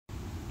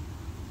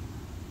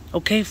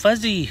Okay,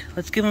 Fuzzy,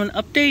 let's give him an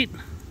update.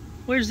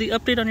 Where's the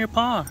update on your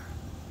paw?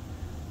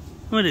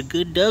 What a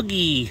good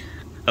doggy.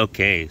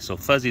 Okay, so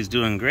Fuzzy's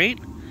doing great.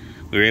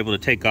 We were able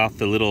to take off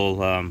the little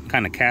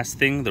kind of cast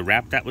thing, the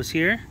wrap that was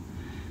here.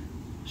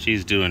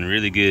 She's doing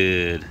really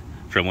good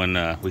from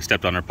when we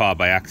stepped on her paw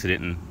by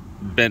accident and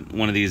bent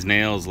one of these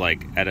nails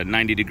like at a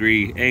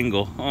 90-degree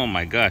angle. Oh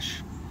my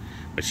gosh.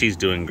 But she's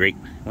doing great.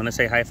 Want to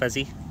say hi,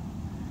 Fuzzy?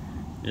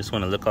 Just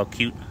want to look all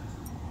cute.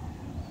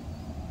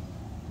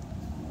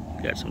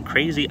 Got some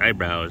crazy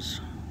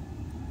eyebrows.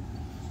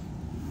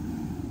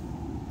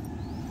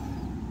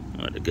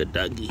 What a good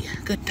doggy.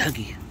 Good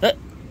doggy.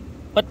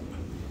 What?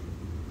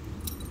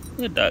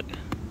 Good dog.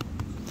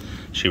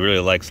 She really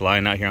likes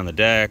lying out here on the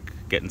deck,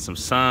 getting some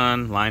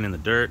sun, lying in the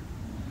dirt,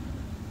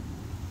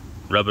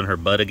 rubbing her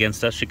butt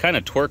against us. She kind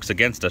of twerks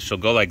against us. She'll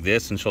go like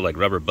this and she'll like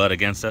rub her butt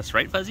against us.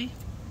 Right, Fuzzy?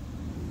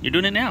 You're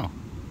doing it now.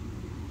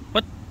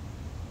 What?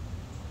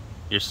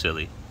 You're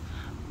silly.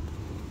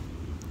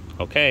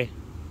 Okay.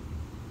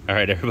 All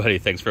right, everybody.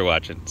 Thanks for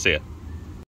watching. See ya.